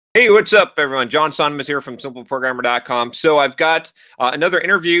Hey, what's up, everyone? John Sonnemus here from SimpleProgrammer.com. So I've got another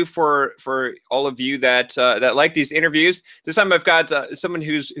interview for all of you that like these interviews. This time I've got someone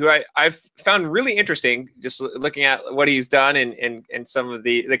I've found really interesting, just looking at what he's done and some of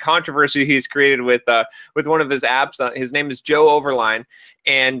the controversy he's created with one of his apps. His name is Joe Overline,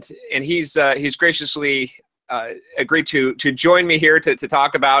 and he's graciously agreed to join me here to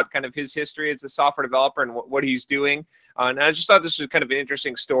talk about kind of his history as a software developer and what he's doing. And I just thought this was kind of an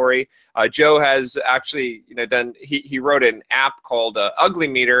interesting story. Joe has actually, he wrote an app called Ugly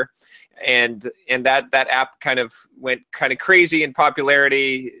Meter, and that app kind of went kind of crazy in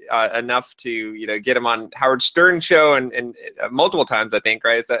popularity, enough to get him on Howard Stern show and multiple times, I think,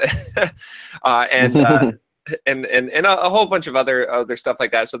 right? And a whole bunch of other stuff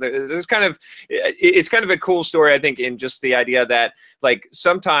like that. So there's kind of, it's kind of a cool story, I think, in just the idea that like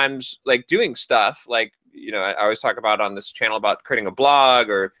sometimes like doing stuff like, I always talk about on this channel about creating a blog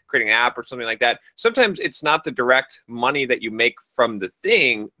or creating an app or something like that. Sometimes it's not the direct money that you make from the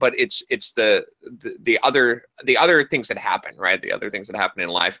thing, but it's the other things that happen, right? The other things that happen in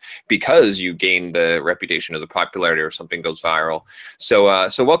life because you gain the reputation or the popularity or something goes viral. So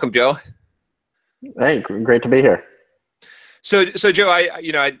welcome, Joe. Hey, great to be here. So Joe,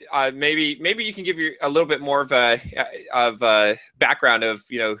 maybe you can give a little bit more of a background of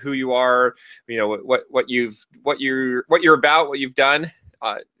who you are, what you're about, what you've done.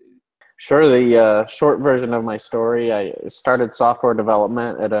 Sure. The short version of my story: I started software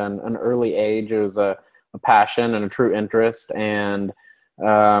development at an early age. It was a passion and a true interest, and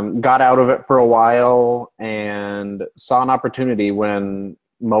got out of it for a while, and saw an opportunity when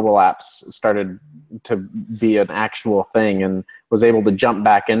mobile apps started to be an actual thing, and was able to jump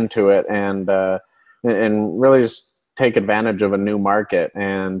back into it and really just take advantage of a new market.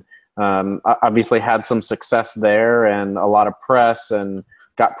 And obviously had some success there and a lot of press and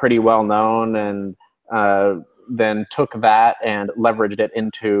got pretty well known, and then took that and leveraged it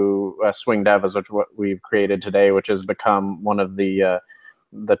into Swing Dev, which is what we've created today, which has become one of the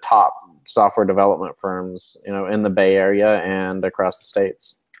top software development firms, in the Bay Area and across the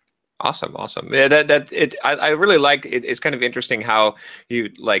states. Awesome. Yeah, I really like it. It's kind of interesting how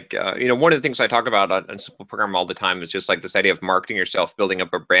you like, one of the things I talk about on Simple Program all the time is just like this idea of marketing yourself, building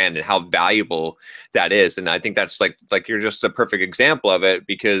up a brand, and how valuable that is. And I think that's like you're just a perfect example of it,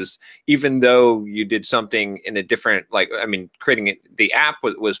 because even though you did something in a different, creating the app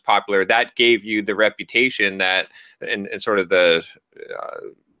was popular, that gave you the reputation that, and sort of the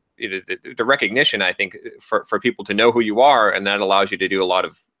recognition, I think, for people to know who you are, and that allows you to do a lot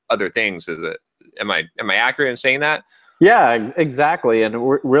of other things. Am I accurate in saying that? Yeah, exactly.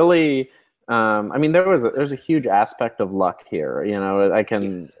 And really, there's a huge aspect of luck here.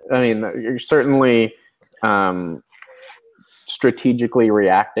 You're certainly strategically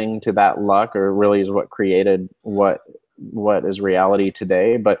reacting to that luck, or really is what created what is reality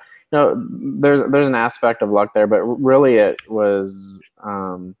today. But there's an aspect of luck there, but really it was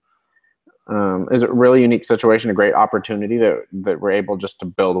is a really unique situation, a great opportunity that we're able just to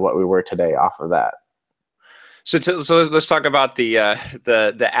build what we were today off of that. So let's talk about the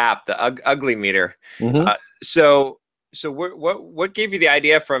app, the Ugly Meter. Mm-hmm. So what gave you the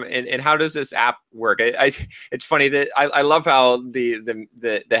idea from, and how does this app work? It's funny that I love how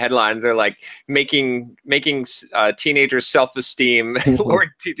the headlines are like making teenagers self-esteem,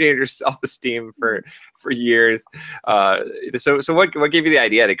 lowering teenagers self-esteem for years. So what gave you the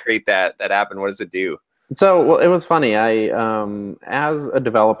idea to create that app, and what does it do? So, well, it was funny. As a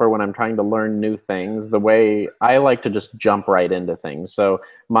developer, when I'm trying to learn new things, the way I like to just jump right into things. So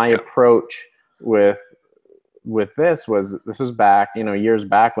my approach with this was back, years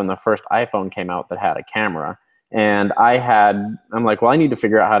back when the first iPhone came out that had a camera. And I'm like, well, I need to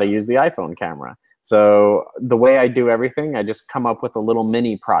figure out how to use the iPhone camera. So the way I do everything, I just come up with a little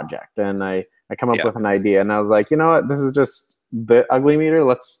mini project, and I come up with an idea, and I was like, you know what, this is just the Ugly Meter.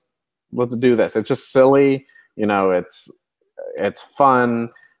 Let's do this. It's just silly, it's fun,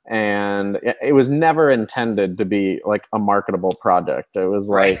 and it was never intended to be like a marketable project. It was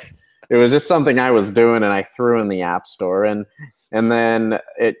like, it was just something I was doing, and I threw in the App Store, and then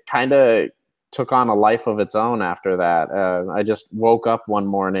it kind of took on a life of its own after that. I just woke up one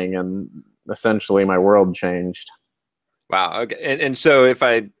morning, and essentially my world changed. Wow. Okay. And so if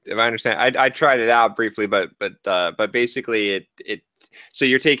I understand, I tried it out briefly, but basically it so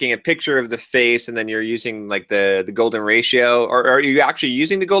you're taking a picture of the face and then you're using like the golden ratio, or are you actually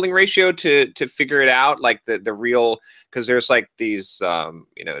using the golden ratio to figure it out, like the real, because there's like these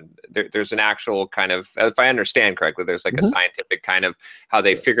there's an actual kind of, if I understand correctly, there's like a Mhm. scientific kind of how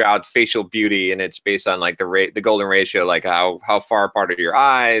they figure out facial beauty, and it's based on like the golden ratio, like how far apart are your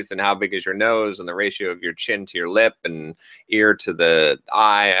eyes and how big is your nose and the ratio of your chin to your lip and ear to the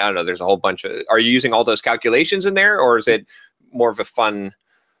eye. I don't know, there's a whole bunch of, are you using all those calculations in there, or is it more of a fun?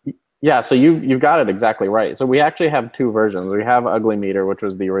 Yeah, so you've got it exactly right. So we actually have two versions. We have Ugly Meter, which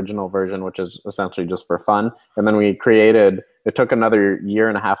was the original version, which is essentially just for fun. And then we created, it took another year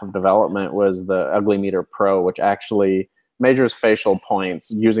and a half of development, was the Ugly Meter Pro, which actually measures facial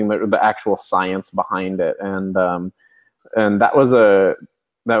points using the actual science behind it. And that was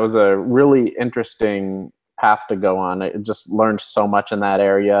a really interesting path to go on. I just learned so much in that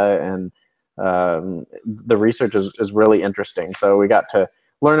area, and the research is really interesting. So we got to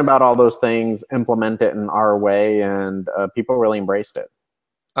learn about all those things, implement it in our way, and people really embraced it.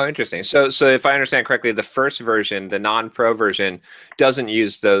 Oh, interesting. So if I understand correctly, the first version, the non-pro version, doesn't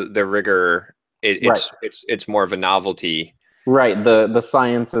use the rigor. Right, It's more of a novelty. right. The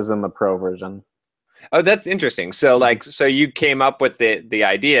science is in the pro version. Oh, that's interesting. So Mhm. like, so you came up with the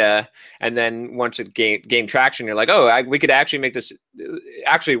idea, and then once it gained traction, you're like, oh, we could actually make this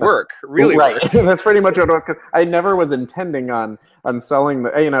actually work, really Right. work. That's pretty much what it was. Because I never was intending on selling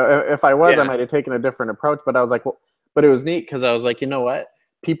the. If I was, I Yeah. might have taken a different approach. But I was like, well, but it was neat because I was like, you know what?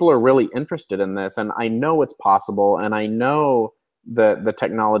 People are really interested in this, and I know it's possible, and I know that the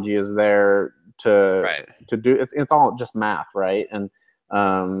technology is there to Right. to do. It's all just math, right? And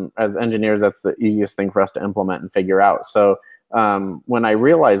as engineers, that's the easiest thing for us to implement and figure out. So when I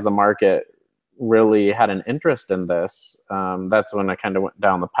realized the market really had an interest in this, that's when I kind of went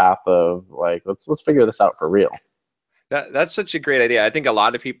down the path of like, let's figure this out for real. That's such a great idea. I think a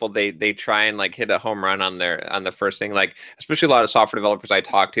lot of people they try and like hit a home run on the first thing. Like especially a lot of software developers I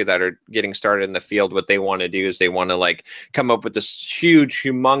talk to that are getting started in the field, what they want to do is they want to like come up with this huge,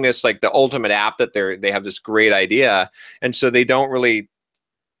 humongous, like the ultimate app that they have this great idea. And so they don't really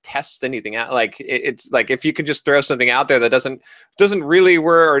test anything out. Like it's like if you can just throw something out there that doesn't really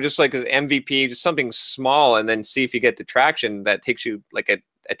work, or just like an MVP, just something small, and then see if you get the traction, that takes you like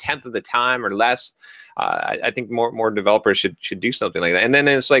a tenth of the time or less. I think more developers should do something like that. And then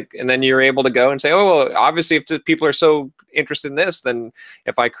it's like, and then you're able to go and say, oh, well, obviously, if the people are so interested in this, then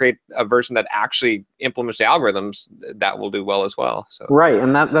if I create a version that actually implements the algorithms, that will do well as well. So Right,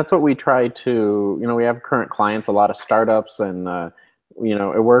 and that's what we try to. We have current clients, a lot of startups, and I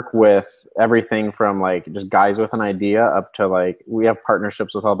work with everything from like just guys with an idea up to like we have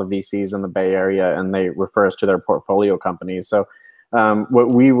partnerships with all the VCs in the Bay Area, and they refer us to their portfolio companies. So what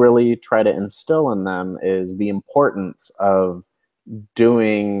we really try to instill in them is the importance of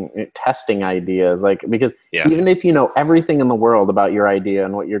doing testing ideas, like, because yeah. even if you know everything in the world about your idea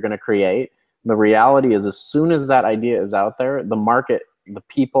and what you're going to create, the reality is as soon as that idea is out there, the market, the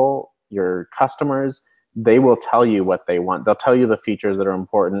people, your customers, they will tell you what they want. They'll tell you the features that are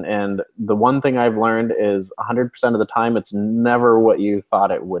important. And the one thing I've learned is 100% of the time it's never what you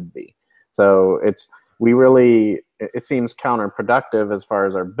thought it would be. So it seems counterproductive as far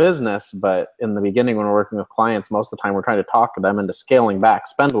as our business, but in the beginning when we're working with clients, most of the time we're trying to talk them into scaling back,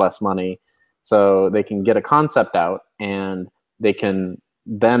 spend less money so they can get a concept out, and they can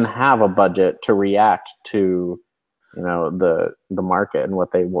then have a budget to react to the market and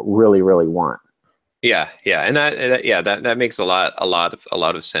what they really really want. Yeah, yeah, and that makes a lot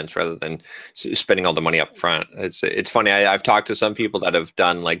of sense rather than spending all the money up front. It's funny. I've talked to some people that have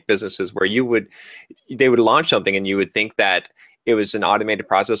done like businesses where they would launch something and you would think that it was an automated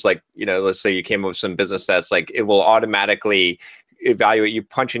process. Like let's say you came up with some business that's like it will automatically evaluate, you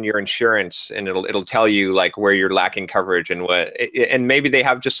punch in your insurance and it'll tell you like where you're lacking coverage and and maybe they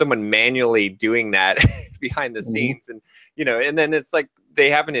have just someone manually doing that behind the Mm-hmm. scenes, and then it's like they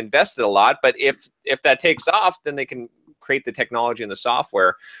haven't invested a lot. But if that takes off, then they can create the technology and the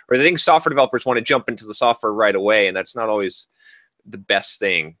software. Or I think software developers want to jump into the software right away, and that's not always the best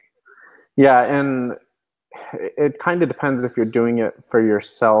thing. Yeah, and it kind of depends if you're doing it for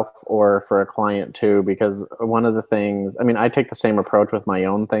yourself or for a client too, because one of the things, I mean, I take the same approach with my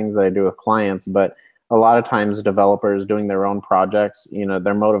own things that I do with clients, but a lot of times developers doing their own projects,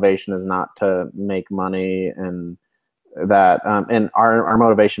 their motivation is not to make money, and and our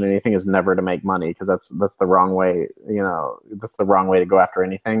motivation in anything is never to make money, because that's the wrong way. That's the wrong way to go after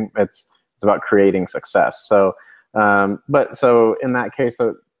anything. It's about creating success. So so in that case,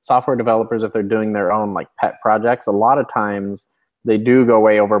 the software developers, if they're doing their own like pet projects, a lot of times they do go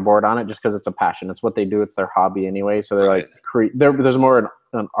way overboard on it just because it's a passion. It's what they do. It's their hobby anyway. So they're Right. like, there's more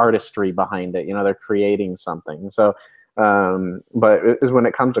an artistry behind it. You know, they're creating something. So, but when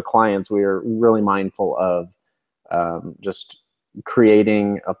it comes to clients, we are really mindful of just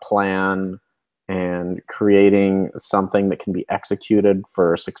creating a plan and creating something that can be executed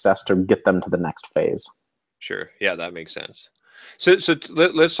for success to get them to the next phase. Sure. Yeah, that makes sense. So,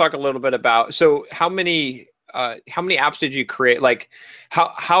 let's talk a little bit about, so how many apps did you create? Like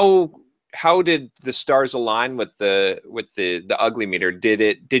how did the stars align with the ugly meter?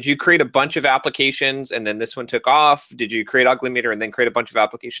 Did you create a bunch of applications and then this one took off? Did you create ugly meter and then create a bunch of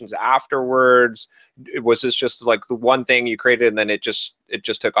applications afterwards? Was this just like the one thing you created and then it just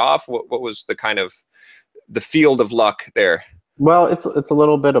took off? What was the kind of the field of luck there? Well, it's a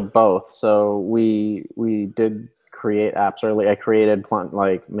little bit of both. So we did create apps early. I created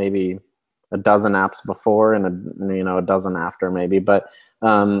like maybe a dozen apps before and a dozen after maybe. But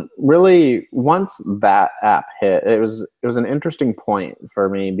really, once that app hit, it was an interesting point for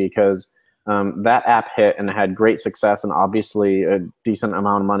me because that app hit and it had great success, and obviously a decent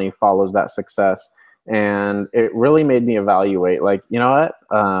amount of money follows that success. And it really made me evaluate, like, you know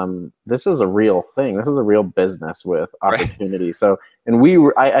what, this is a real thing. This is a real business with opportunity. Right. So, and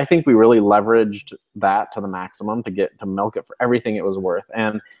I think we really leveraged that to the maximum to milk it for everything it was worth.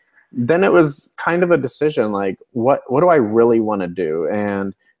 And then it was kind of a decision, like, what do I really want to do?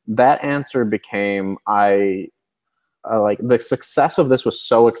 And that answer became, like, the success of this was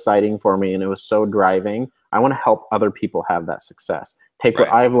so exciting for me and it was so driving. I want to help other people have that success. Take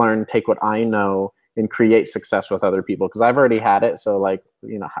what I've learned, take what I know, and create success with other people, because I've already had it. So, like,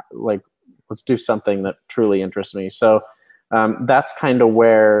 like, let's do something that truly interests me. So that's kind of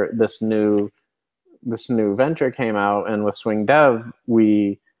where this new venture came out. And with Swing Dev,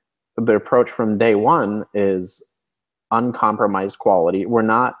 the approach from day one is uncompromised quality. We're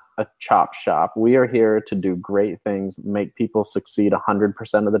not a chop shop. We are here to do great things, make people succeed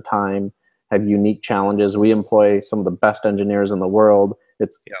 100% of the time, have unique challenges. We employ some of the best engineers in the world.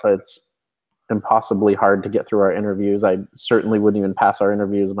 It's impossibly hard to get through our interviews. I certainly wouldn't even pass our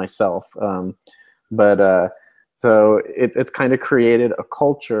interviews myself. So it's kind of created a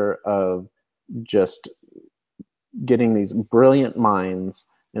culture of just getting these brilliant minds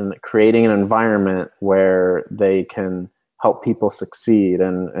and creating an environment where they can help people succeed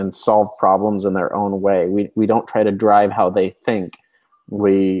and solve problems in their own way. We don't try to drive how they think.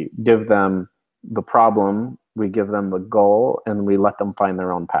 We give them the problem, we give them the goal, and we let them find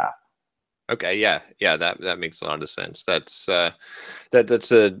their own path. Okay, yeah, that makes a lot of sense. That's a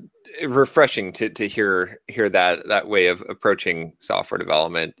refreshing to hear that way of approaching software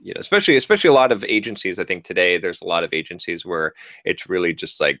development. You know, especially a lot of agencies. I think today there's a lot of agencies where it's really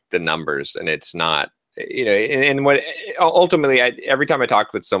just like the numbers, and it's not. You know, and what ultimately, every time I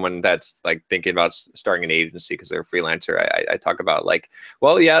talk with someone that's like thinking about starting an agency because they're a freelancer, I talk about, like,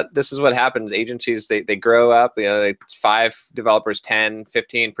 well, yeah, this is what happens. Agencies, they grow up, you know, like 5 developers, 10,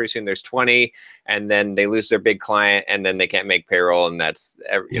 15, pretty soon there's 20, and then they lose their big client, and then they can't make payroll, and that's,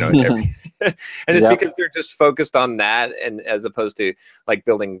 you know, and it's because they're just focused on that, and as opposed to like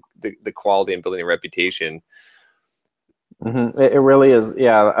building the quality and building a reputation. It really is.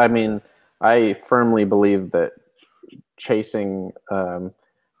 Yeah, I mean, I firmly believe that chasing a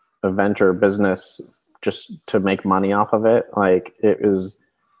venture business just to make money off of it, like, it is,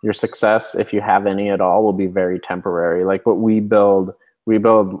 your success, if you have any at all, will be very temporary. Like, what we build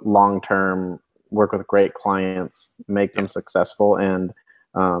long-term, work with great clients, make them successful, and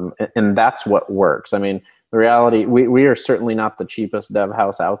that's what works. I mean, the reality, we are certainly not the cheapest dev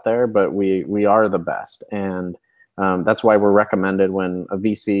house out there, but we are the best, and that's why we're recommended when a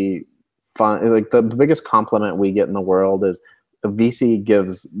VC fund. Like, the biggest compliment we get in the world is a VC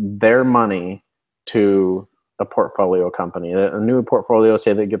gives their money to a portfolio company. A new portfolio,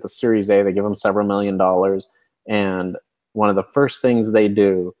 say they get the Series A, they give them several $1,000,000, and one of the first things they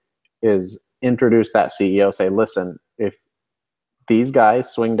do is introduce that CEO, say, listen, if these guys,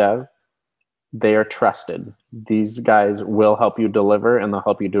 Swing Dev, they are trusted. These guys will help you deliver, and they'll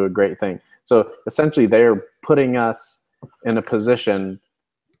help you do a great thing. So essentially, they're putting us in a position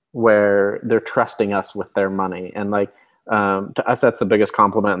where they're trusting us with their money. And, like, to us, that's the biggest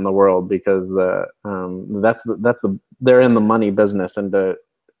compliment in the world, because they're in the money business, and to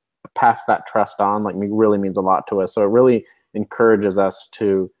pass that trust on, like, really means a lot to us. So it really encourages us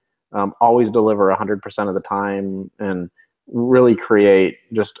to always deliver 100% of the time, and really create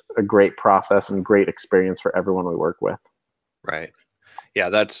just a great process and great experience for everyone we work with. Right. Yeah,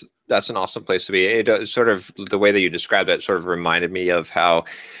 that's an awesome place to be. It sort of, the way that you described it sort of reminded me of how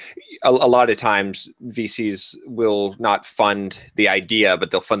a lot of times VCs will not fund the idea,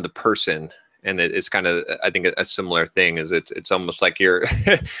 but they'll fund the person. And it's kind of, I think, a similar thing. Is it's almost like you're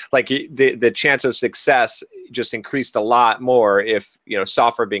like the chance of success just increased a lot more if, you know,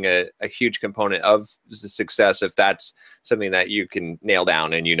 software being a huge component of the success, if that's something that you can nail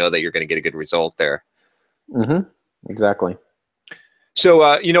down and you know that you're going to get a good result there. Mm-hmm. Exactly.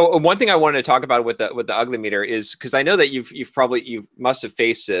 So, you know, one thing I wanted to talk about with the ugly meter is, because I know that you must have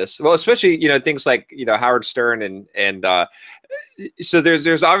faced this. Well, especially, you know, things like, you know, Howard Stern and so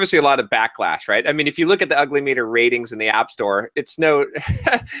there's obviously a lot of backlash, right? I mean, if you look at the ugly meter ratings in the App Store, it's no.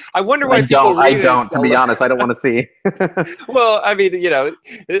 I wonder why people rate it. I don't. To be honest, I don't want to see. Well, I mean, you know,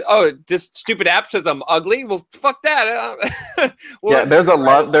 oh, this stupid app says I'm ugly. Well, fuck that. Well, yeah, there's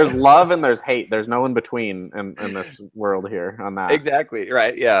there's love and there's hate. There's no in between in this world here on that. Exactly,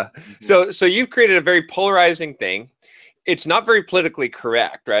 right. Yeah. Mm-hmm. So you've created a very polarizing thing. It's not very politically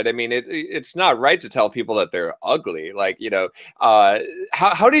correct, right? I mean, it's not right to tell people that they're ugly. Like, you know,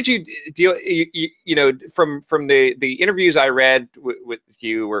 how did you deal? You know, from the interviews I read with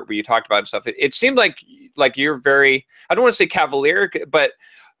you, where you talked about stuff, it seemed like you're very, I don't want to say cavalier, but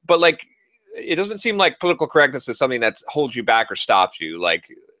like, it doesn't seem like political correctness is something that holds you back or stops you. Like,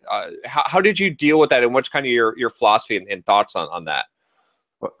 how did you deal with that, and what's kind of your philosophy and thoughts on that?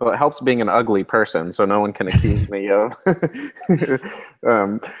 Well, it helps being an ugly person, so no one can accuse me of. But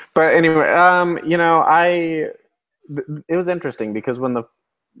anyway, you know, it was interesting because when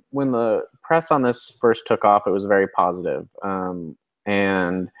the press on this first took off, it was very positive, and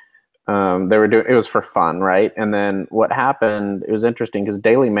they were doing, it was for fun, right? And then what happened? It was interesting because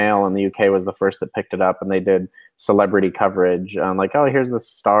Daily Mail in the UK was the first that picked it up, and they did celebrity coverage, like, oh, here's the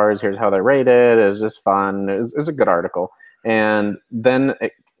stars, here's how they're rated. It was just fun. It was a good article. And then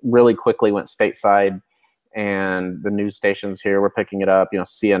it really quickly went stateside, and the news stations here were picking it up. You know,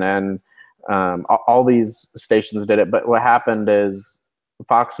 CNN, all these stations did it. But what happened is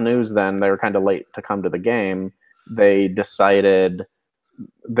Fox News, then they were kind of late to come to the game. They decided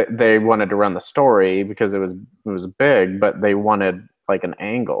that they wanted to run the story because it was big, but they wanted like an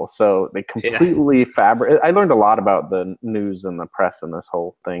angle. So they completely I learned a lot about the news and the press and this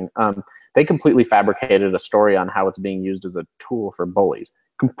whole thing. They completely fabricated a story on how it's being used as a tool for bullies,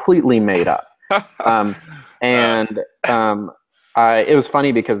 completely made up. It was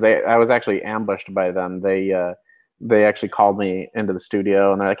funny because I was actually ambushed by them. They actually called me into the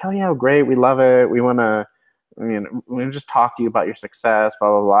studio and they're like, oh yeah, great, we love it. We want to, we just talk to you about your success,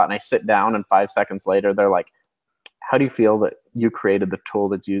 blah, blah, blah. And I sit down, and 5 seconds later, they're like, how do you feel that you created the tool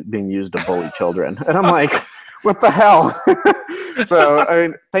that's being used to bully children? And I'm like, what the hell? So, I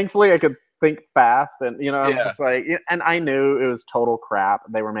mean, thankfully I could think fast, and, you know, I'm just like, and I knew it was total crap.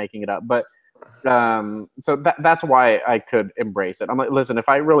 They were making it up. But so that's why I could embrace it. I'm like, listen, if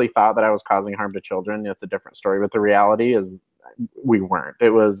I really thought that I was causing harm to children, it's a different story. But the reality is we weren't.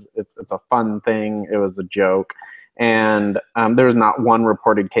 It's a fun thing. It was a joke. And there was not one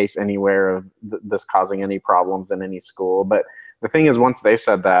reported case anywhere of this causing any problems in any school. But the thing is, once they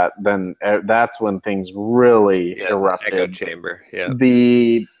said that, then that's when things really erupted. Echo chamber. Yeah.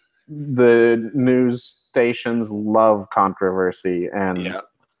 The news stations love controversy, and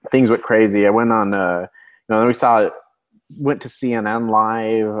things went crazy. I went on, we went to CNN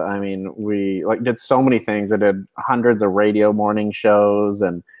Live. I mean, we did so many things. I did hundreds of radio morning shows,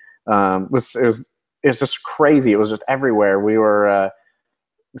 and it was just crazy. It was just everywhere. We were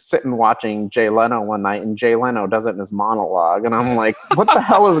sitting watching Jay Leno one night, and Jay Leno does it in his monologue, and I'm like, what the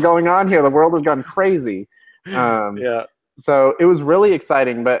hell is going on here? The world has gone crazy. So it was really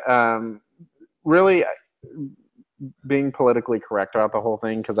exciting, but really being politically correct about the whole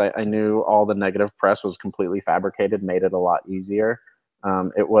thing, because I knew all the negative press was completely fabricated, made it a lot easier.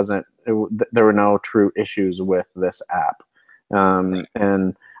 There were no true issues with this app.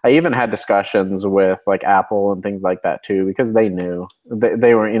 And I even had discussions with like Apple and things like that too, because they knew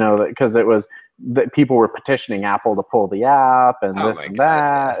they were, because it was that people were petitioning Apple to pull the app and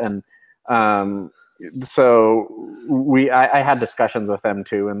that. And so I had discussions with them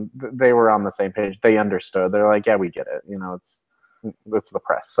too, and they were on the same page. They understood. They're like, yeah, we get it. It's the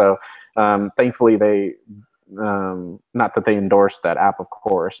press. So thankfully they, not that they endorsed that app, of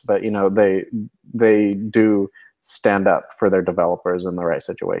course, but they do stand up for their developers in the right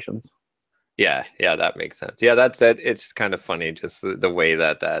situations. Yeah, that makes sense. Yeah, that's it. It's kind of funny just the way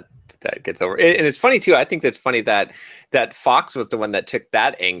that gets over. And it's funny too. I think that's funny that Fox was the one that took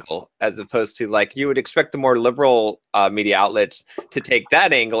that angle, as opposed to, like, you would expect the more liberal media outlets to take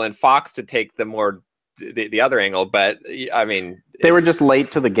that angle and Fox to take the other angle. But I mean, they were just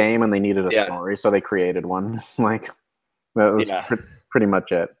late to the game and they needed a story, so they created one. Like, that was pretty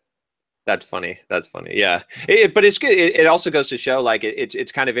much it. That's funny. That's funny. Yeah. But it's good. It also goes to show like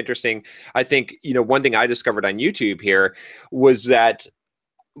it's kind of interesting. I think, you know, one thing I discovered on YouTube here was that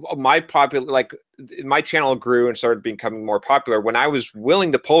my popular, like my channel grew and started becoming more popular when I was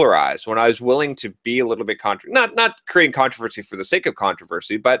willing to polarize, when I was willing to be a little bit not creating controversy for the sake of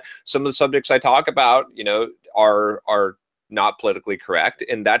controversy, but some of the subjects I talk about, you know, are not politically correct,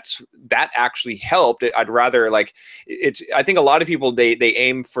 and that actually helped. I'd rather like it's. I think a lot of people they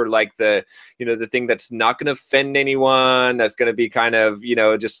aim for like the, you know, the thing that's not going to offend anyone, that's going to be kind of, you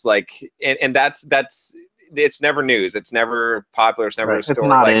know, just like, and that's it's never news, it's never popular, it's never Right. a It's story.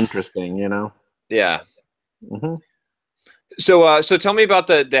 not Like, interesting, you know? yeah. Hmm. So tell me about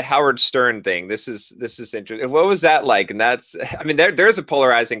the Howard Stern thing. This is interesting. What was that like? And that's, I mean, there's a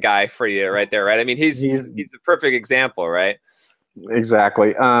polarizing guy for you right there, right? I mean, He's he's the perfect example, right?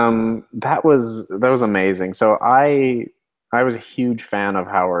 exactly. That was amazing. So I was a huge fan of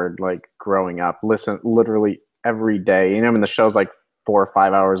Howard, like growing up. Listen, literally every day. You know, I mean, the show's like 4 or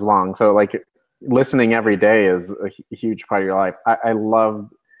 5 hours long, so like listening every day is a huge part of your life. I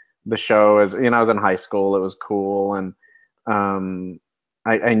loved the show. As you know, I was in high school. It was cool, and um,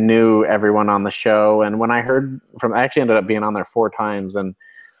 I knew everyone on the show. And when I heard from, I actually ended up being on there 4 times, and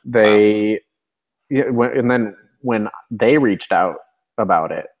Wow. they, yeah, and then when they reached out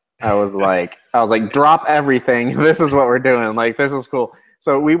about it, I was like, drop everything. This is what we're doing. Like, this is cool.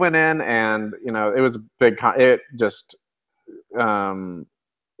 So we went in, and you know, it was a big. Um,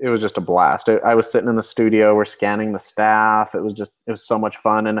 it was just a blast. I was sitting in the studio. We're scanning the staff. It was so much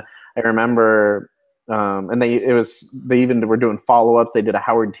fun. And I remember, and they even were doing follow ups. They did a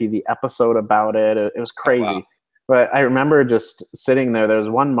Howard TV episode about it. It was Oh, wow. crazy. But I remember just sitting there. There was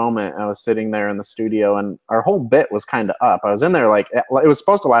one moment I was sitting there in the studio, and our whole bit was kind of up. I was in there like it was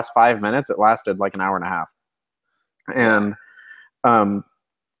supposed to last 5 minutes. It lasted like an hour and a half, Wow. and um,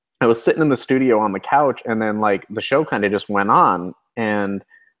 I was sitting in the studio on the couch, and then like the show kind of just went on, and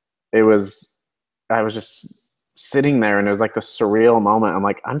it was I was just sitting there, and it was like this surreal moment. I'm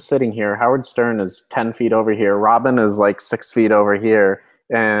like, I'm sitting here, Howard Stern is 10 feet over here, Robin is like 6 feet over here,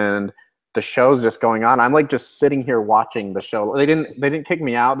 and the show's just going on. I'm like just sitting here watching the show. They didn't kick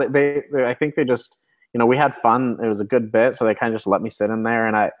me out. They I think they just, you know, we had fun. It was a good bit, so they kind of just let me sit in there,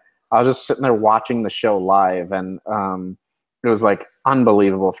 and I was just sitting there watching the show live, and it was like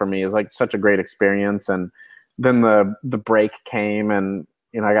unbelievable for me. It was like such a great experience. And then the break came, and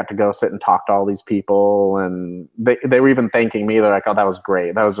you know, I got to go sit and talk to all these people, and they were even thanking me. They're like, "Oh, that was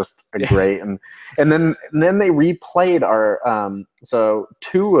great. That was just a Yeah. great." And then they replayed our so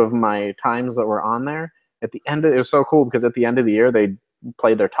two of my times that were on there at the end. It was so cool because at the end of the year they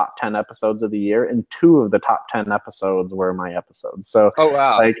played their top 10 episodes of the year, and two of the top 10 episodes were my episodes. So, Oh,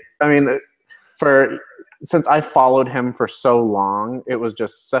 wow. like, I mean, for since I followed him for so long, it was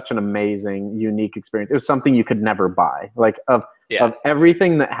just such an amazing, unique experience. It was something you could never buy. Like Yeah. of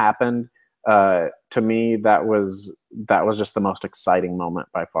everything that happened, to me, that was just the most exciting moment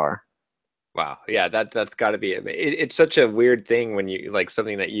by far. Wow. Yeah, that's got to be it. It's such a weird thing when you like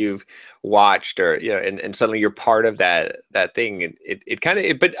something that you've watched, or you know, and suddenly you're part of that thing. It kind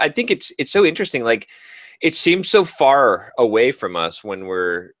of, but I think it's so interesting. Like, it seems so far away from us when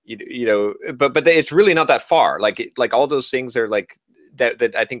we're, you know, but it's really not that far. Like like all those things are like that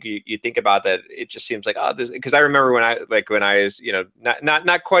I think you think about that. It just seems like, oh, this, because I remember when I was, you know,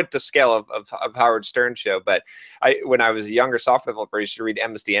 not quite the scale of Howard Stern show, but when I was a younger software developer, I used to read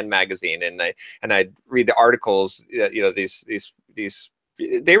MSDN magazine, and I'd read the articles. You know, these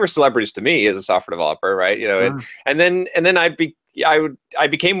they were celebrities to me as a software developer, right? You know, Sure. and then I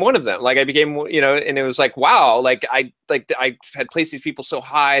became one of them. Like I became, you know, and it was like, wow, like I had placed these people so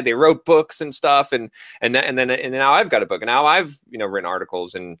high. They wrote books and stuff, and now I've got a book, and now I've, you know, written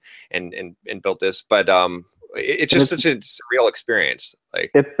articles and built this. But it's And just it's such a surreal experience. Like,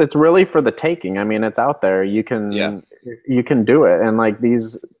 it's really for the taking. I mean, it's out there. yeah. You can do it, and like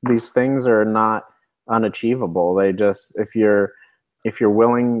these things are not unachievable. They just, if you're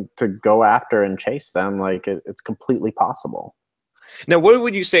willing to go after and chase them, like it's completely possible. Now, what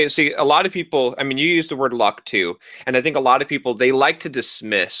would you say? See, a lot of people, I mean, you use the word luck too. And I think a lot of people, they like to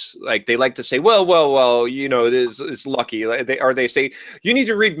dismiss, like they like to say, well, you know, it's lucky. Like, they say, you need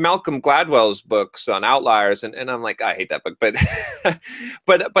to read Malcolm Gladwell's books on outliers. And I'm like, I hate that book. But,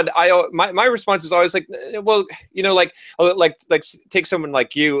 my response is always like, well, you know, like take someone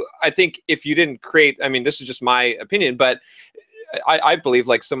like you. I think if you didn't create, I mean, this is just my opinion, but I believe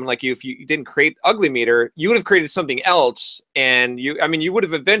like someone like you, if you didn't create Ugly Meter, you would have created something else, and I mean, you would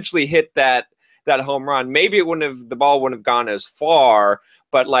have eventually hit that home run. Maybe the ball wouldn't have gone as far,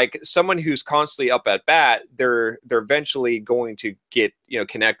 but like someone who's constantly up at bat, they're eventually going to get,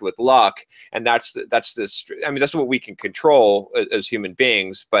 connect with luck. And that's I mean, that's what we can control as human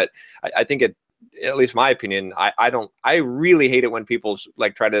beings. But I think at least my opinion, I really hate it when people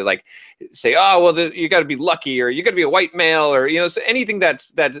like try to like say, oh, well, you got to be lucky, or you got to be a white male, or, so anything that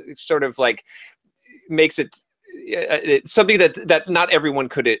sort of like makes it's something that not everyone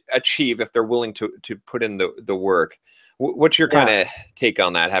could achieve if they're willing to put in the work. What's your kind of take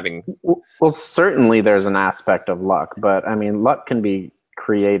on that? Well, certainly there's an aspect of luck, but I mean, luck can be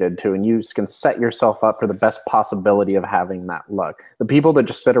created too, and you can set yourself up for the best possibility of having that luck. The people that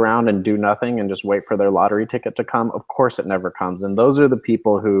just sit around and do nothing and just wait for their lottery ticket to come, of course it never comes. And those are the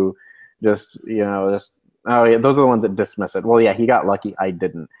people who just, oh yeah, those are the ones that dismiss it. Well, yeah, he got lucky, I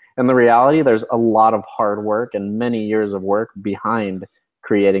didn't. And the reality, there's a lot of hard work and many years of work behind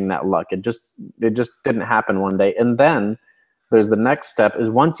creating that luck. It just didn't happen one day. And then there's the next step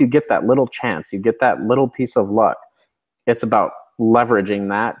is once you get that little chance, you get that little piece of luck, it's about leveraging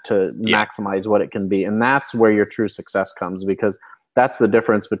that to maximize what it can be. And that's where your true success comes, because that's the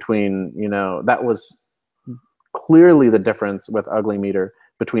difference between, that was clearly the difference with Ugly Meter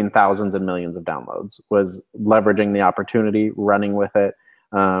between thousands and millions of downloads, was leveraging the opportunity, running with it,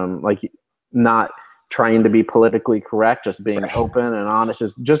 like not trying to be politically correct, just being open and honest,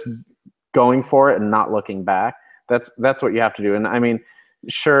 just going for it and not looking back. That's what you have to do. And I mean,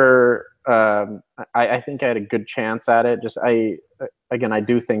 sure, I think I had a good chance at it. Again, I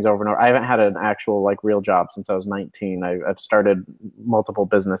do things over and over. I haven't had an actual like real job since I was 19. I've started multiple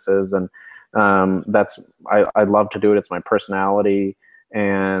businesses, and I love to do it. It's my personality.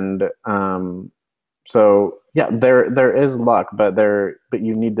 And so yeah, there is luck, but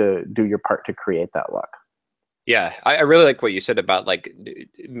you need to do your part to create that luck. Yeah, I really like what you said about like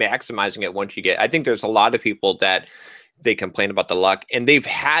maximizing it once you get. I think there's a lot of people that they complain about the luck, and they've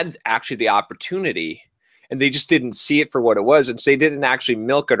had actually the opportunity, and they just didn't see it for what it was, and so they didn't actually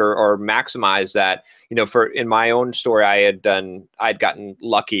milk it or maximize that. For in my own story, I'd gotten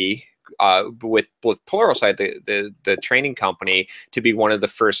lucky with Pluralsight, the training company, to be one of the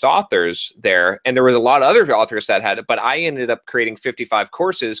first authors there. And there was a lot of other authors that had it, but I ended up creating 55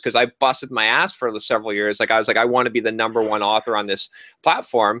 courses because I busted my ass for several years. Like I was like, I want to be the #1 author on this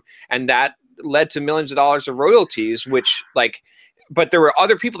platform. And that led to millions of dollars of royalties, but there were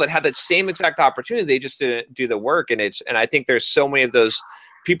other people that had that same exact opportunity. They just didn't do the work. And I think there's so many of those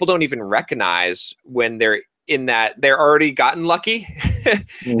people don't even recognize when they're in that they're already gotten lucky.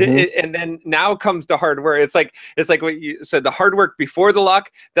 And then now comes the hard work. It's like what you said, the hard work before the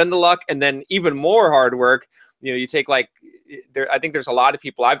luck, then the luck, and then even more hard work. You take I think there's a lot of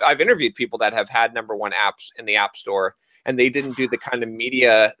people, I've interviewed people that have had #1 apps in the App Store, and they didn't do the kind of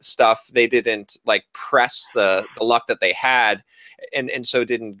media stuff. They didn't like press the luck that they had. And so it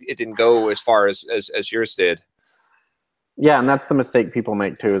didn't go as far as yours did. Yeah, and that's the mistake people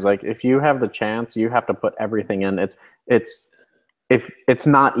make too. Is like, if you have the chance, you have to put everything in. It's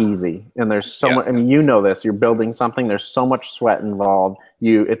not easy, and there's so much. I mean, this. You're building something. There's so much sweat involved.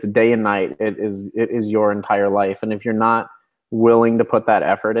 It's day and night. It is your entire life, and if you're not willing to put that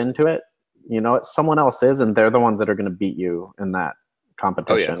effort into it, someone else is, and they're the ones that are going to beat you in that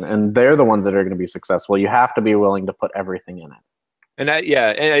competition, and they're the ones that are going to be successful. You have to be willing to put everything in it. And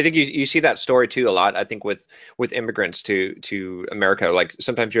and I think you see that story too a lot. I think with immigrants to America, like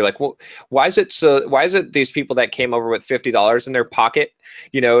sometimes you're like, well, why is it these people that came over with $50 in their pocket,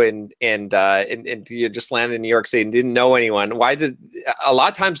 and you just landed in New York City and didn't know anyone? Why did a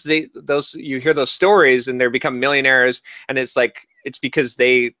lot of times you hear those stories and they become millionaires, and it's because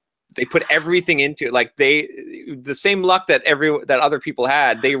they put everything into it. Like the same luck that other people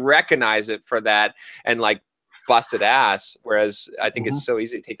had, they recognize it for that and like busted ass, whereas I think it's so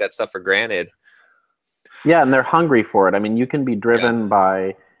easy to take that stuff for granted. Yeah, and they're hungry for it. I mean, you can be driven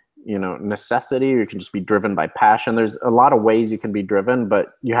by necessity, or you can just be driven by passion. There's a lot of ways you can be driven,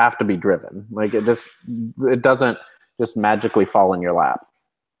 but you have to be driven. Like it doesn't just magically fall in your lap.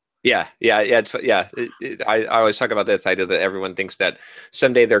 I always talk about this idea that everyone thinks that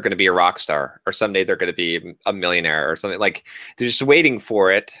someday they're going to be a rock star, or someday they're going to be a millionaire, or something. Like they're just waiting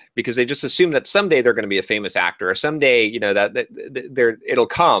for it because they just assume that someday they're going to be a famous actor, or someday that it'll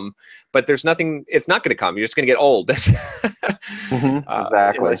come. But there's nothing. It's not going to come. You're just going to get old.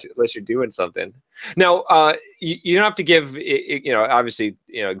 Exactly. Unless you're doing something. Now, you don't have to give obviously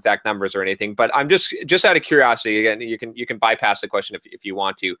exact numbers or anything. But I'm just out of curiosity. Again, you can bypass the question if you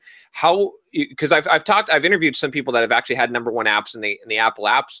want to. Because I've interviewed some people that have actually had #1 apps in the Apple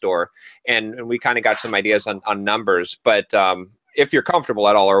App Store, and we kind of got some ideas on numbers. But if you're comfortable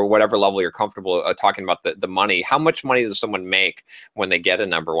at all, or whatever level you're comfortable talking about the money, how much money does someone make when they get a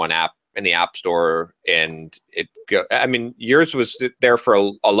 #1 app in the App Store? And I mean, yours was there for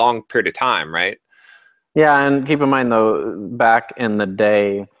a long period of time, right? Yeah, and keep in mind though, back in the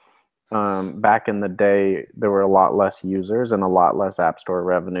day, there were a lot less users and a lot less App Store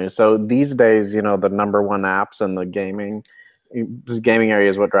revenue. So these days, you know, the #1 apps and the gaming area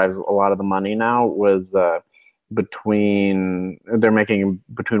is what drives a lot of the money now. Was they're making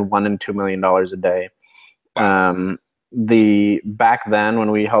between $1 and $2 million a day. Wow. Back then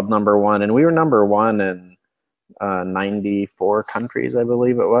when we held #1, and we were #1 in 94 countries, I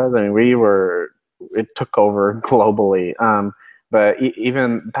believe it was. I mean, it took over globally. But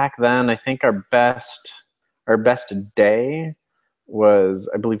even back then, I think our best day was,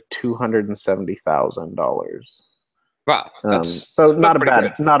 I believe, $270,000. Wow, So that's pretty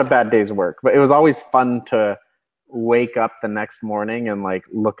good. not a bad day's work, but it was always fun to wake up the next morning and like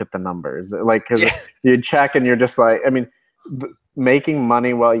look at the numbers, like, because you check and you're just like, I mean, making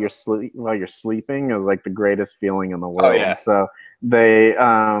money while you're sleeping is like the greatest feeling in the world. Oh yeah. So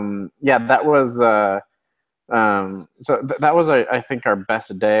that was that was I think our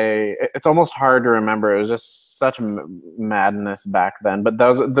best day. It's almost hard to remember. It was just such madness back then. But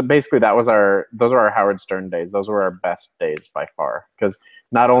basically those are our Howard Stern days. Those were our best days by far, because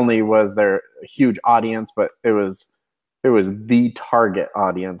not only was there a huge audience, but it was the target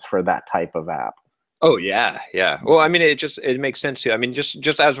audience for that type of app. Oh yeah, yeah. Well, I mean, it makes sense too. I mean,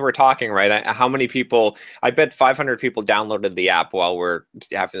 just as we're talking, right? How many people? I bet 500 people downloaded the app while we're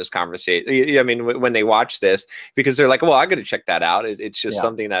having this conversation. I mean, when they watch this, because they're like, "Well, I got to check that out." It's just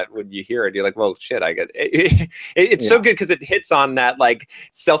something that when you hear it, you're like, "Well, shit, I get it." It's so good because it hits on that like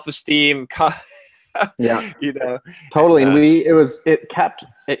self-esteem. Yeah, you know, totally. And it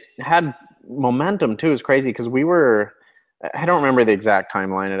had momentum too. It's crazy because I don't remember the exact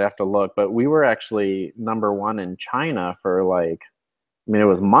timeline. I'd have to look, but we were actually #1 in China for like, I mean, it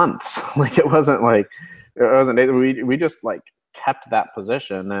was months. Like it wasn't we just like kept that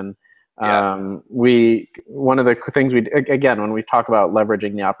position. And one of the things again, when we talk about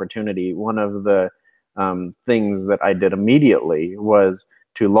leveraging the opportunity, one of the things that I did immediately was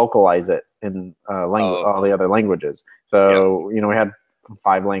to localize it in all the other languages. So, you know, we had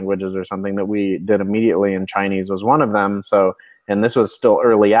 5 languages or something that we did immediately, and Chinese was one of them. So, and this was still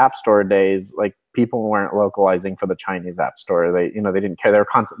early App Store days. Like people weren't localizing for the Chinese App Store. They didn't care.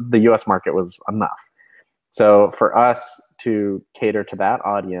 The US market was enough. So for us to cater to that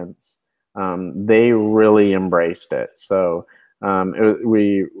audience, they really embraced it. So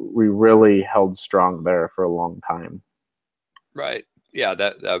we really held strong there for a long time. Right. Yeah,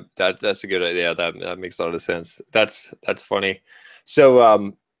 that's a good idea. That makes a lot of sense. That's funny.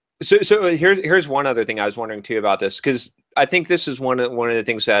 So so here's one other thing I was wondering too about this, because I think this is one of the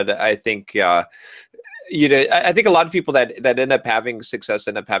things that I think I think a lot of people that end up having success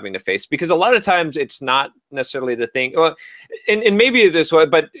end up having to face, because a lot of times it's not necessarily the thing. Well, and maybe it is,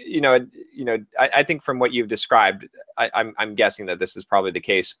 but I think from what you've described, I'm guessing that this is probably the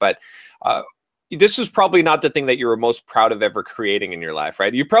case, but this was probably not the thing that you were most proud of ever creating in your life,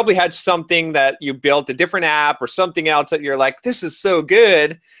 right? You probably had something that you built, a different app or something else that you're like, this is so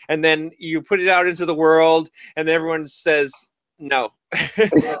good. And then you put it out into the world and everyone says no.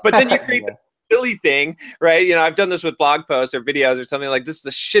 But then you create the silly thing, right? You know, I've done this with blog posts or videos or something like, this is the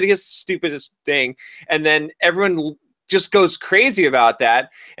shittiest, stupidest thing. And then everyone just goes crazy about that.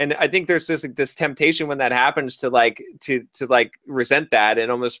 And I think there's this temptation when that happens to resent that and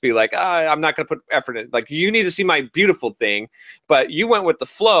almost be like, I'm not going to put effort in. Like, you need to see my beautiful thing, but you went with the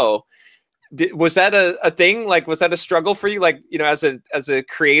flow. Was that a thing? Like, was that a struggle for you? Like, you know, as a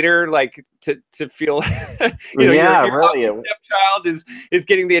creator, like to feel, your stepchild is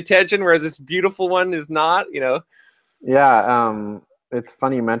getting the attention, whereas this beautiful one is not, you know? Yeah. It's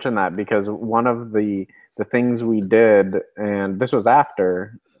funny you mention that, because one of the things we did, and this was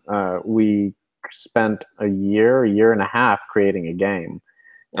after we spent a year and a half creating a game.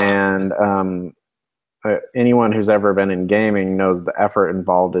 And anyone who's ever been in gaming knows the effort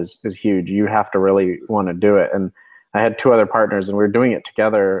involved is huge. You have to really want to do it. And I had 2 other partners and we were doing it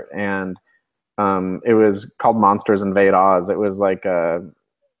together, and it was called Monsters Invade Oz. It was like a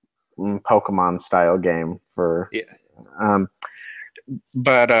Pokemon style game for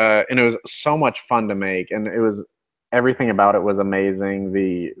and it was so much fun to make, and everything about it was amazing.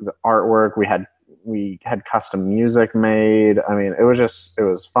 The artwork, we had custom music made. I mean, it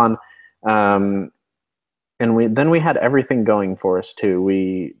was fun. And we had everything going for us too.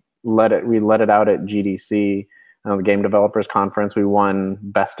 We let it out at GDC, the Game Developers Conference. We won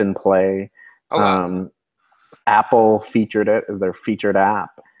Best in Play. Oh, wow. Apple featured it as their featured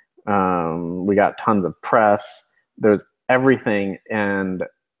app. We got tons of press. There's everything, and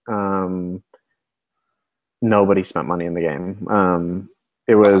nobody spent money in the game.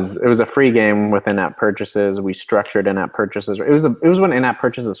 It was a free game with in-app purchases. We structured in-app purchases. It was when in-app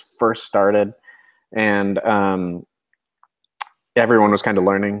purchases first started, and everyone was kind of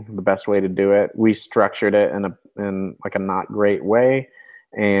learning the best way to do it. We structured it in like a not great way,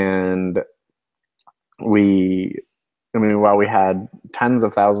 and while we had tens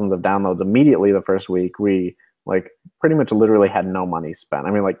of thousands of downloads immediately the first week, we like pretty much literally had no money spent.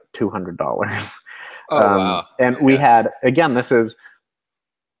 I mean, like $200. Oh, wow. And we had, again, this is,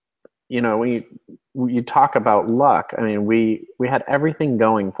 you talk about luck. I mean, we had everything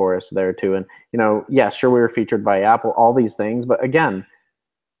going for us there too. And, yeah, sure, we were featured by Apple, all these things. But again,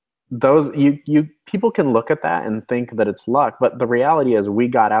 those people can look at that and think that it's luck. But the reality is we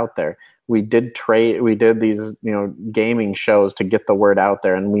got out there. We did these, gaming shows to get the word out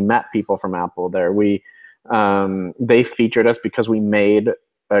there. And we met people from Apple there. They featured us because we made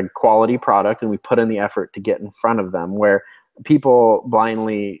a quality product and we put in the effort to get in front of them, where people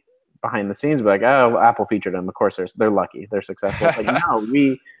blindly behind the scenes be like, oh, Apple featured them, of course they're lucky, they're successful. It's like, no,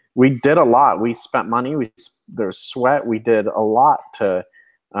 we did a lot. We spent money, there's sweat, we did a lot to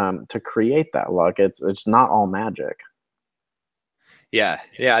create that luck. It's not all magic. Yeah,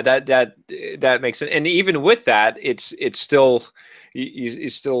 that makes sense. And even with that, it's still you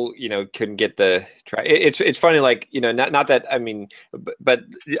still couldn't get the try. It's funny, like not that, I mean, but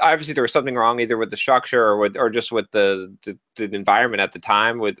obviously there was something wrong either with the structure or just with the environment at the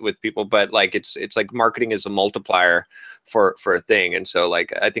time with people. But like it's like marketing is a multiplier for a thing, and so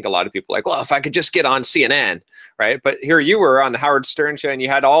like I think a lot of people are like, well, if I could just get on CNN, right? But here you were on the Howard Stern show, and you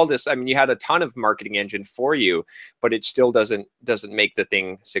had all this. I mean, you had a ton of marketing engine for you, but it still doesn't make the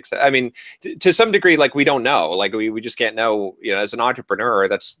thing success. I mean, to some degree, like we don't know, like we just can't know. As an entrepreneur,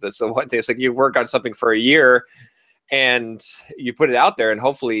 that's the one thing. It's like you work on something for a year, and you put it out there, and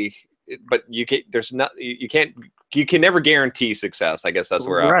hopefully, but you can't. You can never guarantee success. I guess that's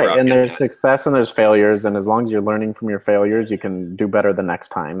where right. And there's success and there's failures, and as long as you're learning from your failures, you can do better the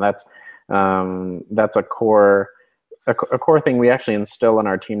next time. That's a core thing we actually instill in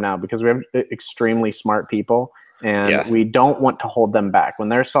our team now, because we have extremely smart people, and we don't want to hold them back when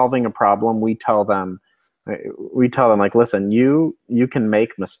they're solving a problem. We tell them like, listen, you can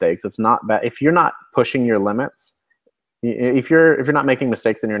make mistakes. It's not bad if you're not pushing your limits. If you're not making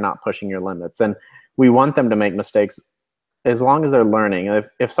mistakes, then you're not pushing your limits. And we want them to make mistakes as long as they're learning.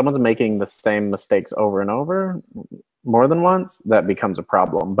 If someone's making the same mistakes over and over more than once, that becomes a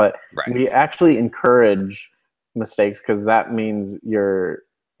problem. But we actually encourage mistakes, because that means you're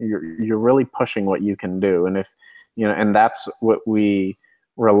really pushing what you can do. And and that's what we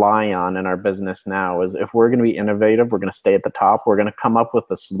rely on in our business now, is if we're going to be innovative, we're going to stay at the top, we're going to come up with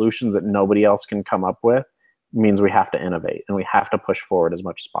the solutions that nobody else can come up with, means we have to innovate and we have to push forward as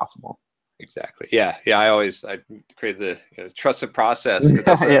much as possible. Exactly. Yeah. I create the trust the process,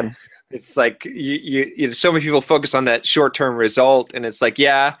 because it's like so many people focus on that short-term result, and it's like,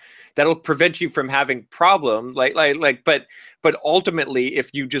 yeah, that'll prevent you from having problem. But ultimately,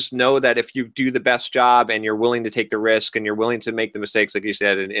 if you just know that if you do the best job and you're willing to take the risk and you're willing to make the mistakes, like you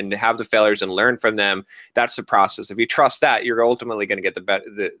said, and have the failures and learn from them, that's the process. If you trust that, you're ultimately going to get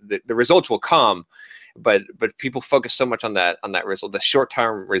the results will come. But people focus so much on that result, the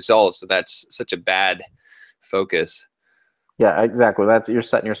short-term results, that's such a bad focus. Yeah, exactly. You're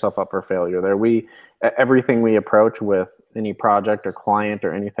setting yourself up for failure there. Everything we approach with any project or client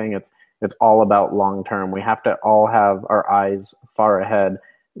or anything, it's all about long-term. We have to all have our eyes far ahead.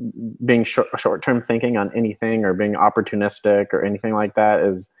 Being short-term thinking on anything, or being opportunistic or anything like that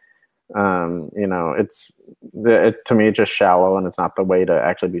is, to me, it's just shallow, and it's not the way to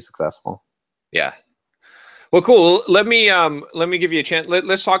actually be successful. Yeah. Well, cool. Let me give you a chance.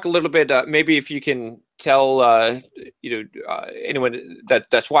 Let's talk a little bit. Maybe if you can tell anyone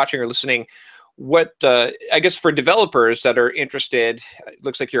that's watching or listening, what I guess for developers that are interested, it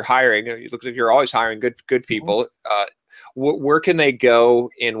looks like you're hiring. It looks like you're always hiring good people. Where can they go,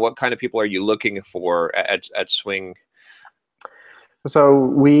 and what kind of people are you looking for at Swing? So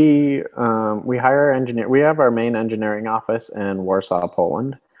we hire engineer. We have our main engineering office in Warsaw,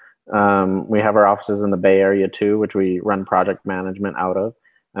 Poland. We have our offices in the Bay Area too, which we run project management out of.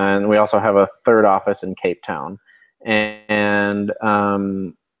 And we also have a third office in Cape Town. And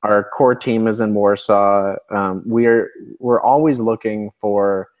our core team is in Warsaw. We're always looking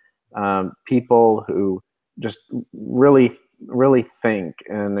for people who just really really think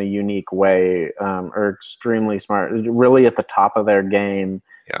in a unique way, are extremely smart, really at the top of their game.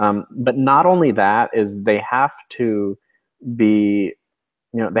 Yeah. But not only that, is they have to be,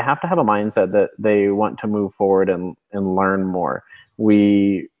 they have to have a mindset that they want to move forward and learn more.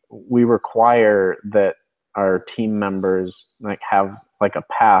 We require that our team members like have like a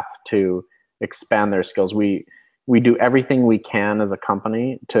path to expand their skills. We do everything we can as a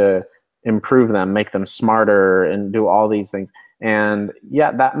company to improve them, make them smarter, and do all these things. And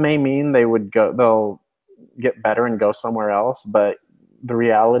yeah, that may mean they'll get better and go somewhere else. But the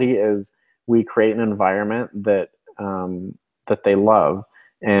reality is, we create an environment that they love,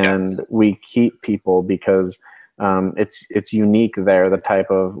 Yeah. and we keep people because it's unique there. The type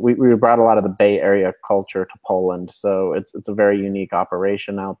of we brought a lot of the Bay Area culture to Poland, so it's a very unique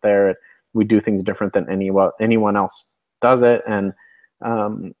operation out there. We do things different than anyone else does it, and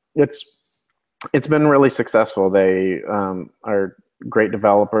it's been really successful. They are great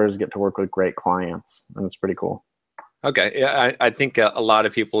developers, get to work with great clients, and it's pretty cool. Okay, yeah, I think a lot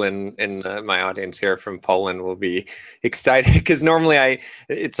of people in my audience here from Poland will be excited because normally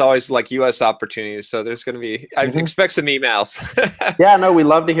it's always like U.S. opportunities, so there's going to be I expect some emails. Yeah, no, we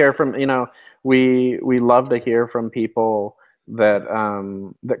love to hear from we love to hear from people that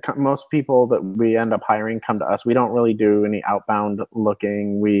most people that we end up hiring come to us. We don't really do any outbound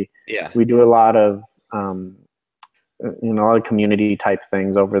looking. Yeah. We do a lot of a lot of community type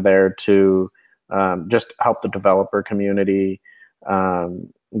things over there to just help the developer community.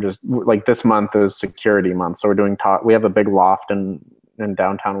 Just like this month is security month, so we're doing talk. We have a big loft in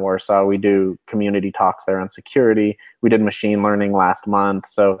downtown Warsaw. We do community talks there on security. We did machine learning last month,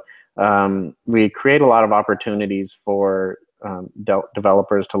 so we create a lot of opportunities for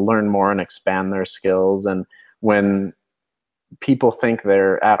developers to learn more and expand their skills. And when people think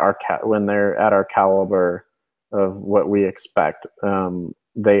they're at our caliber of what we expect,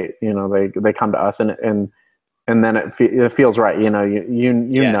 they come to us, and then it feels right. You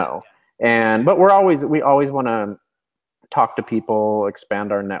know. And but we always want to talk to people,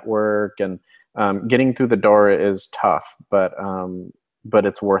 expand our network, and getting through the door is tough, but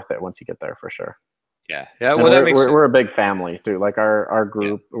it's worth it once you get there, for sure. Yeah. Well, and that makes sense. We're a big family too. Like our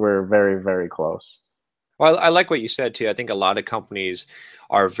group, we're very, very close. Well, I like what you said too. I think a lot of companies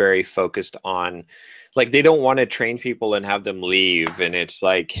are very focused on, like, they don't want to train people and have them leave. And it's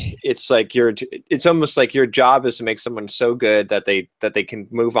almost like your job is to make someone so good that they can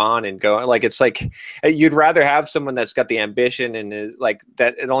move on and go. Like, it's like you'd rather have someone that's got the ambition and is like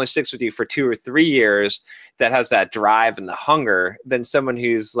that it only sticks with you for 2 or 3 years, that has that drive and the hunger, than someone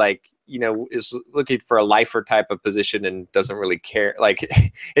who's like, is looking for a lifer type of position and doesn't really care. Like,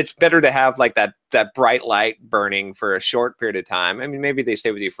 it's better to have like that bright light burning for a short period of time. I mean, maybe they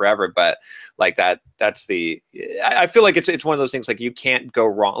stay with you forever, but like I feel like it's one of those things, like, you can't go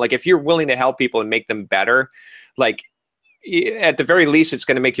wrong. Like, if you're willing to help people and make them better, like, at the very least, it's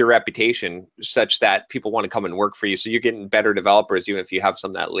going to make your reputation such that people want to come and work for you. So you're getting better developers, even if you have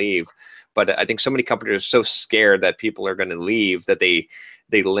some that leave. But I think so many companies are so scared that people are going to leave that they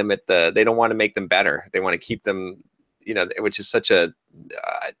they don't want to make them better. They want to keep them, which is it's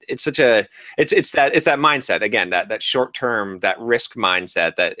that mindset again, that short term, that risk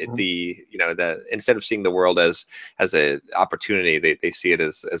mindset, that instead of seeing the world as an opportunity, they see it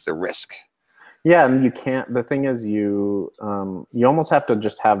as a risk. Yeah, and you can't. The thing is, you almost have to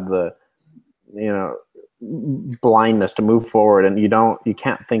just have the, blindness to move forward, and you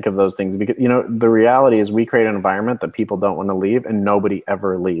can't think of those things, because the reality is we create an environment that people don't want to leave, and nobody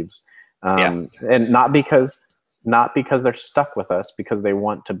ever leaves. And not because they're stuck with us, because they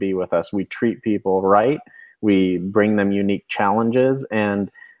want to be with us. We treat people right. We bring them unique challenges, and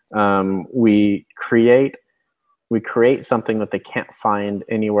we create something that they can't find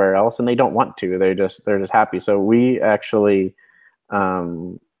anywhere else, and they don't want to. They're just happy. So we actually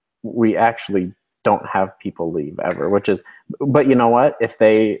don't have people leave ever, but you know what?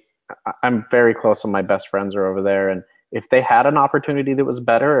 I'm very close, and my best friends are over there, and if they had an opportunity that was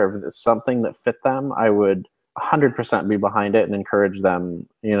better, or something that fit them, I would 100% be behind it and encourage them.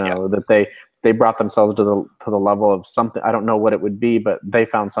 That they brought themselves to the level of something. I don't know what it would be, but they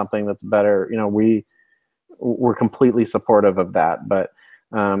found something that's better. We're completely supportive of that, but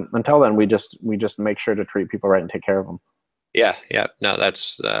until then, we just make sure to treat people right and take care of them. Yeah. No,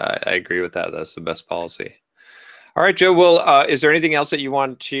 that's I agree with that. That's the best policy. All right, Joe. Well, is there anything else that you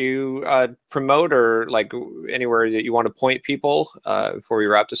want to promote, or like anywhere that you want to point people before we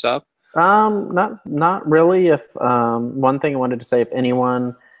wrap this up? Not really. If one thing I wanted to say, if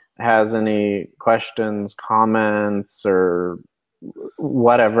anyone has any questions, comments, or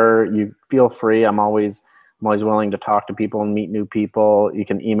whatever, you feel free. I'm always I'm always willing to talk to people and meet new people. You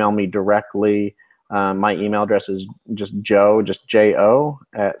can email me directly. My email address is just J-O,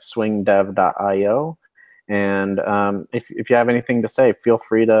 at swingdev.io. And if you have anything to say, feel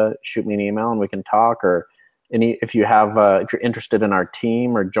free to shoot me an email and we can talk. Or if you're interested in our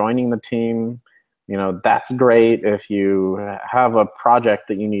team or joining the team, that's great. If you have a project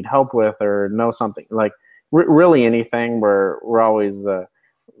that you need help with or know something, like really anything, we're always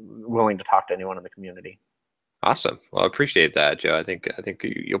willing to talk to anyone in the community. Awesome. Well, I appreciate that, Joe. I think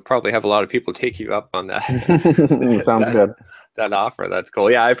you'll probably have a lot of people take you up on that. Sounds good. That offer. That's cool.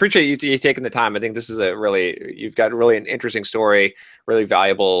 Yeah, I appreciate you taking the time. I think this is you've got really an interesting story, really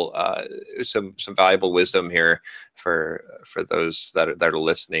valuable, some valuable wisdom here for those that are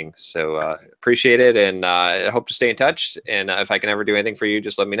listening. So appreciate it, and I hope to stay in touch. And if I can ever do anything for you,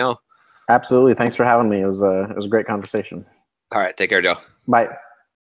 just let me know. Absolutely. Thanks for having me. It was a great conversation. All right. Take care, Joe. Bye.